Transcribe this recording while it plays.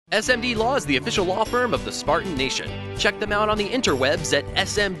SMD Law is the official law firm of the Spartan Nation. Check them out on the interwebs at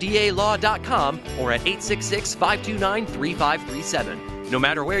smdalaw.com or at 866-529-3537. No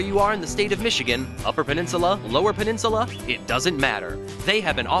matter where you are in the state of Michigan, Upper Peninsula, Lower Peninsula, it doesn't matter. They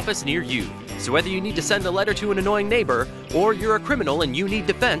have an office near you. So whether you need to send a letter to an annoying neighbor, or you're a criminal and you need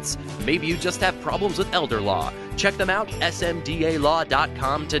defense, maybe you just have problems with elder law, check them out,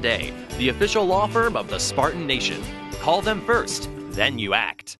 smdalaw.com today. The official law firm of the Spartan Nation. Call them first, then you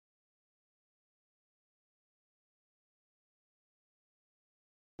act.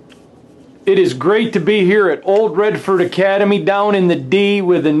 It is great to be here at Old Redford Academy down in the D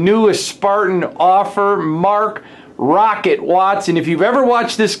with the newest Spartan offer, Mark Rocket Watson. If you've ever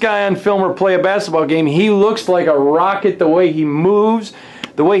watched this guy on film or play a basketball game, he looks like a rocket, the way he moves,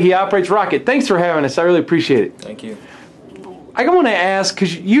 the way he operates. Rocket, thanks for having us. I really appreciate it. Thank you. I want to ask,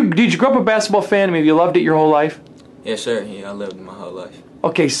 because did you grow up a basketball fan? I mean, have you loved it your whole life? Yes, sir. Yeah, I lived it my whole life.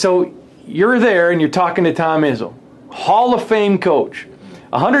 Okay, so you're there and you're talking to Tom Izzo, Hall of Fame coach.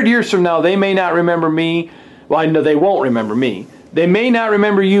 100 years from now, they may not remember me. Well, I know they won't remember me. They may not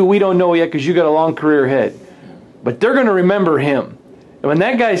remember you. We don't know yet because you got a long career ahead. But they're going to remember him. And when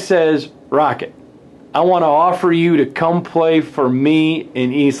that guy says, Rocket, I want to offer you to come play for me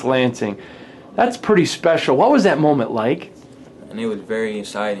in East Lansing, that's pretty special. What was that moment like? And it was very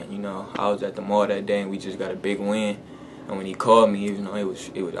exciting. You know, I was at the mall that day and we just got a big win. And when he called me, you know, I was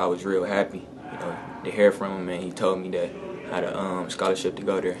real happy. You know, to hear from him, and he told me that I had a scholarship to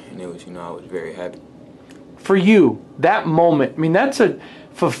go there, and it was, you know, I was very happy. For you, that moment, I mean, that's a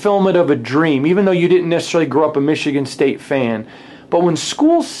fulfillment of a dream, even though you didn't necessarily grow up a Michigan State fan. But when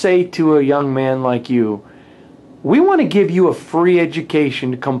schools say to a young man like you, we want to give you a free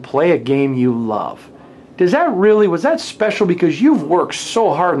education to come play a game you love, was that special because you've worked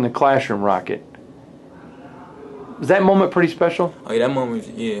so hard in the classroom, Rocket? Was that moment pretty special? Oh, yeah, that moment,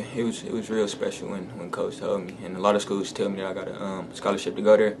 yeah, it was real special when Coach told me. And a lot of schools tell me that I got a scholarship to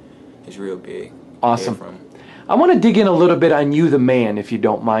go there. It's real big. Awesome. I want to dig in a little bit on you, the man, if you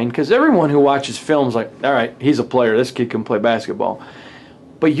don't mind, because everyone who watches films like, all right, he's a player. This kid can play basketball.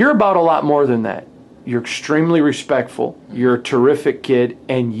 But you're about a lot more than that. You're extremely respectful. You're a terrific kid,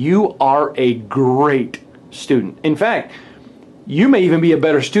 and you are a great student. In fact, you may even be a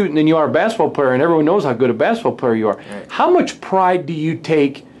better student than you are a basketball player, and everyone knows how good a basketball player you are. Right. How much pride do you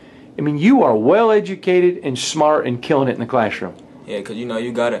take? I mean, you are well educated and smart and killing it in the classroom. Yeah, because, you know,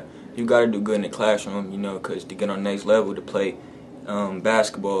 you gotta do good in the classroom, you know, because to get on the next level to play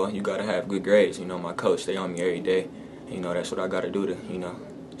basketball, you gotta have good grades. You know, my coach, they on me every day. You know, that's what I gotta do to, you know,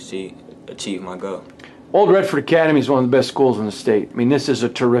 achieve my goal. Old Redford Academy is one of the best schools in the state. I mean, this is a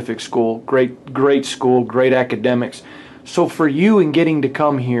terrific school, great school, great academics. So for you in getting to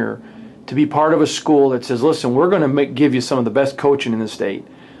come here to be part of a school that says, listen, we're going to give you some of the best coaching in the state,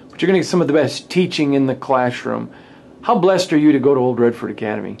 but you're going to get some of the best teaching in the classroom. How blessed are you to go to Old Redford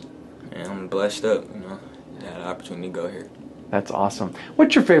Academy? Man, I'm blessed up, you know, to have the opportunity to go here. That's awesome.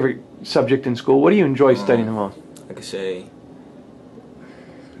 What's your favorite subject in school? What do you enjoy studying the most? I could say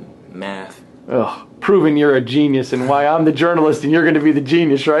math. Ugh, proving you're a genius and why I'm the journalist and you're going to be the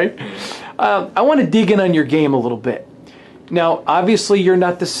genius, right? I want to dig in on your game a little bit. Now, obviously, you're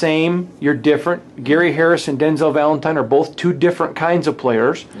not the same. You're different. Gary Harris and Denzel Valentine are both two different kinds of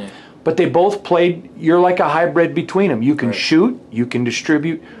players, yeah. But they both played. You're like a hybrid between them. You can shoot. You can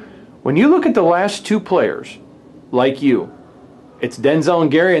distribute. When you look at the last two players, like you, it's Denzel and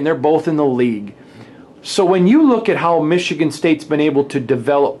Gary, and they're both in the league. So when you look at how Michigan State's been able to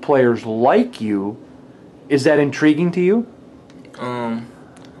develop players like you, is that intriguing to you?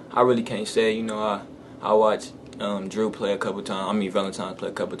 I really can't say. You know, I watched Drew play a couple times. I mean, Valentine play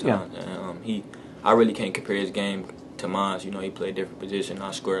a couple times. Yeah. And I really can't compare his game to mine. You know, he played different positions.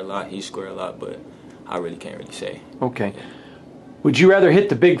 I score a lot. He scored a lot, but I really can't really say. Okay. Yeah. Would you rather hit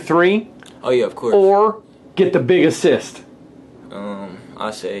the big three? Oh yeah, of course. Or get the big assist?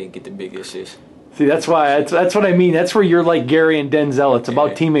 I say get the big assist. See, that's why that's what I mean. That's where you're like Gary and Denzel. It's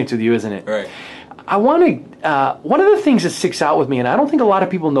about teammates with you, isn't it? Right. I want to. One of the things that sticks out with me, and I don't think a lot of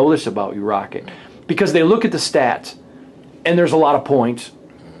people know this about you, Rocket, because they look at the stats, and there's a lot of points,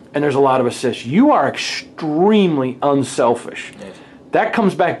 and there's a lot of assists. You are extremely unselfish. Yes. That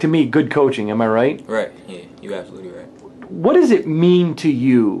comes back to me, good coaching. Am I right? Right. Yeah, you're absolutely right. What does it mean to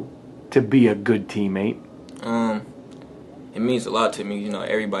you to be a good teammate? It means a lot to me. You know,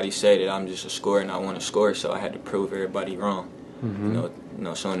 everybody say that I'm just a scorer and I want to score, so I had to prove everybody wrong. Mm-hmm. You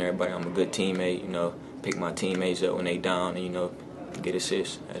know, showing everybody I'm a good teammate. You know, pick my teammates up when they down, and you know, get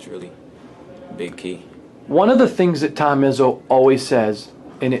assists. That's really a big key. One of the things that Tom Izzo always says,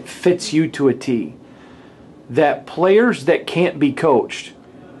 and it fits you to a T, that players that can't be coached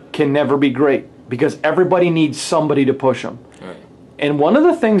can never be great because everybody needs somebody to push them. Right. And one of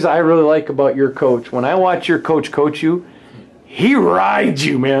the things I really like about your coach, when I watch your coach you, he rides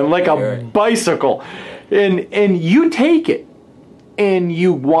you, man, like a bicycle. And you take it, and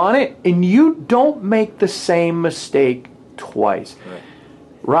you want it, and you don't make the same mistake twice. Right.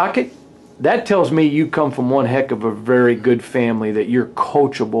 Rocket, that tells me you come from one heck of a very good family, that you're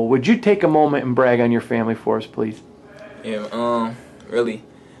coachable. Would you take a moment and brag on your family for us, please? Yeah, really,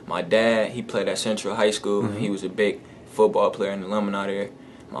 my dad, he played at Central High School. He was a big football player and alumni there.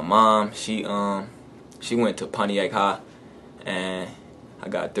 My mom, she went to Pontiac High, and I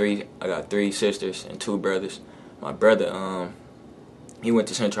got three sisters and 2 brothers. My brother, he went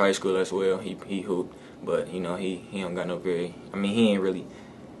to Central High School as well. He hooped, but he don't got no he ain't really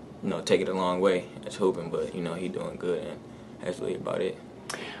take it a long way as hooping, but he doing good, and that's really about it.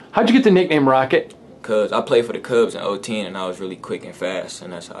 How'd you get the nickname Rocket? Cause I played for the Cubs in 010, and I was really quick and fast,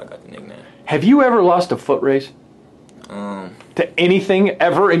 and that's how I got the nickname. Have you ever lost a foot race? To anything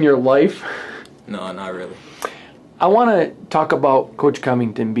ever in your life? No, not really. I want to talk about Coach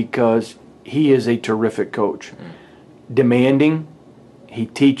Covington because he is a terrific coach. Demanding, he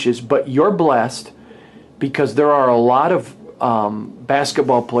teaches, but you're blessed because there are a lot of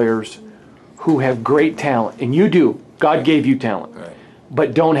basketball players who have great talent, and you do. God gave you talent, Right.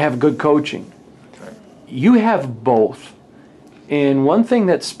 but don't have good coaching. Right. You have both. And one thing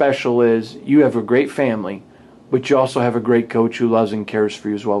that's special is you have a great family, but you also have a great coach who loves and cares for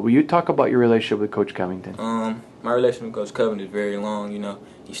you as well. Will you talk about your relationship with Coach Covington? My relationship with Coach Covington is very long.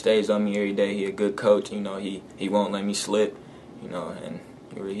 He stays on me every day. He a good coach. He won't let me slip. And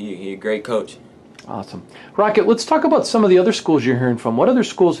he a great coach. Awesome. Rocket, let's talk about some of the other schools you're hearing from. What other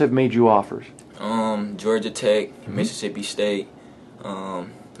schools have made you offers? Georgia Tech, Mississippi State,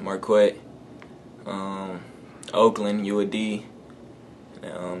 Marquette, Oakland, UAD.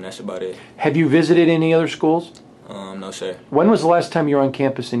 That's about it. Have you visited any other schools? No, sir. When was the last time you were on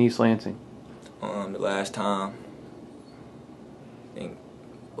campus in East Lansing? The last time,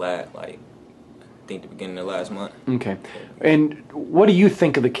 I think the beginning of last month. Okay. And what do you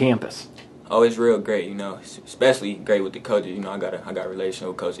think of the campus? Oh, it's real great, especially great with the coaches. I got a relationship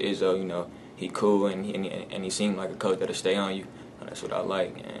with Coach Izzo. He cool, and he seemed like a coach that'll stay on you. That's what I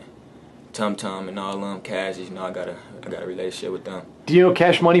like. And Tum Tum and all them Cash, I got a relationship with them. Do you know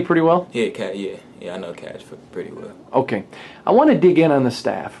Cash Money pretty well? Yeah, I know Cash pretty well. Okay. I want to dig in on the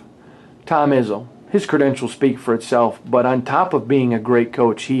staff. Tom Izzo, his credentials speak for itself, but on top of being a great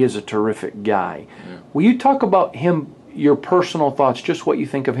coach, he is a terrific guy. Will you talk about him, your personal thoughts, just what you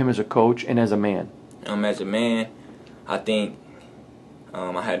think of him as a coach and as a man? As a man, I think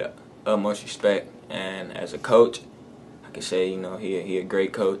I had the utmost respect, and as a coach, I can say he a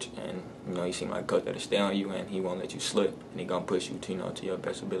great coach, and he seems like a coach that'll stay on you, and he won't let you slip, and he gonna push you to your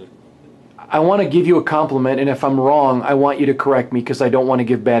best ability. I want to give you a compliment, and if I'm wrong, I want you to correct me because I don't want to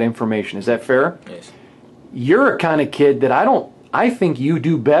give bad information. Is that fair? Yes. You're a kind of kid that I think you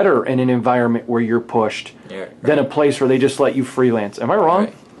do better in an environment where you're pushed than a place where they just let you freelance. Am I wrong?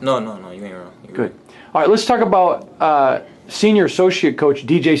 Right. No, you ain't wrong. You're Good. All right, let's talk about senior associate coach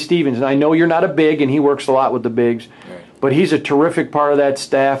DJ Stevens. And I know you're not a big, and he works a lot with the bigs, but he's a terrific part of that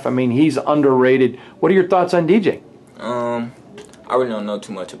staff. I mean, he's underrated. What are your thoughts on DJ? I really don't know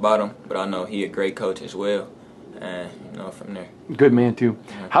too much about him, but I know he a great coach as well, and from there. Good man too.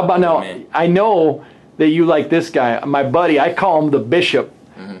 How about now? I know that you like this guy, my buddy. I call him the Bishop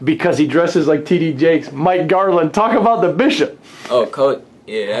because he dresses like TD Jakes. Mike Garland. Talk about the Bishop. Oh, coach.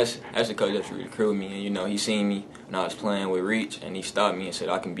 Yeah, that's the coach that's recruited me, and he seen me when I was playing with Reach, and he stopped me and said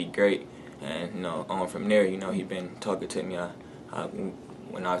I can be great, and on from there, he been talking to me.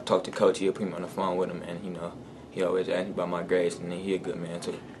 When I talk to coach, he'll put me on the phone with him, and he always asks me about my grades, and he a good man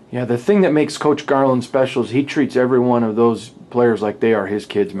too. Yeah, the thing that makes Coach Garland special is he treats every one of those players like they are his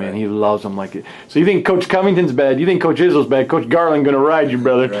kids, man. Right. He loves them like it. So you think Coach Covington's bad, you think Coach Izzo's bad, Coach Garland going to ride you,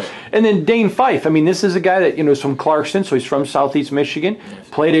 brother. Right. And then Dane Fife. I mean, this is a guy that, is from Clarkston, so he's from Southeast Michigan,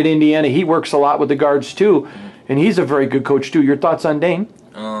 played at Indiana. He works a lot with the guards too, and he's a very good coach too. Your thoughts on Dane?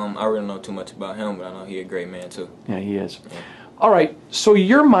 I really don't know too much about him, but I know he's a great man too. Yeah, he is. Yeah. All right, so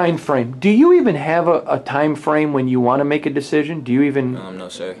your mind frame, do you even have a time frame when you want to make a decision? Do you even? No,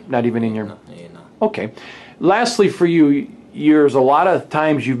 sir. Not even in your? No. Okay. Lastly, for you, there's a lot of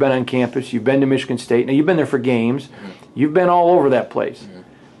times you've been on campus, you've been to Michigan State, now you've been there for games, you've been all over that place.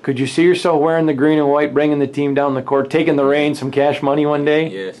 Could you see yourself wearing the green and white, bringing the team down the court, taking the reins, some Cash Money one day?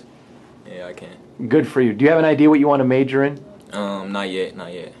 Yes. Yeah, I can. Good for you. Do you have an idea what you want to major in? Not yet.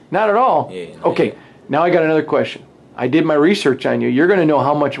 Not at all? Yeah. Okay, yet. Now I got another question. I did my research on you. You're going to know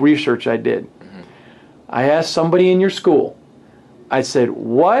how much research I did. I asked somebody in your school, I said,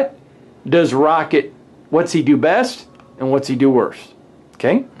 what's he do best and what's he do worst?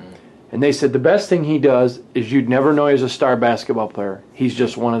 Okay? And they said the best thing he does is you'd never know he's a star basketball player. He's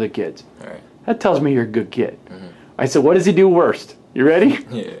just one of the kids. All right. That tells me you're a good kid. I said, what does he do worst? You ready?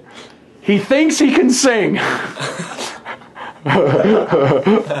 Yeah. He thinks he can sing. Come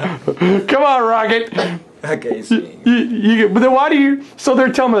on, Rocket. I can't sing. But then why do you? So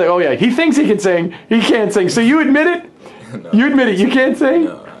they're telling me, like, oh yeah, he thinks he can sing. He can't sing. So you admit it? No, You admit it. You can't sing?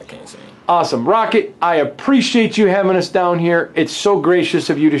 No, I can't sing. Awesome. Rocket, I appreciate you having us down here. It's so gracious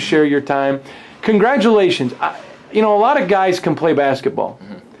of you to share your time. Congratulations. A lot of guys can play basketball,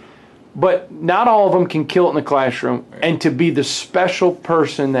 but not all of them can kill it in the classroom. Right. And to be the special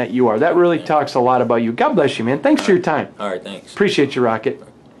person that you are, that really talks a lot about you. God bless you, man. Thanks for your time. All right, thanks. Appreciate you, Rocket.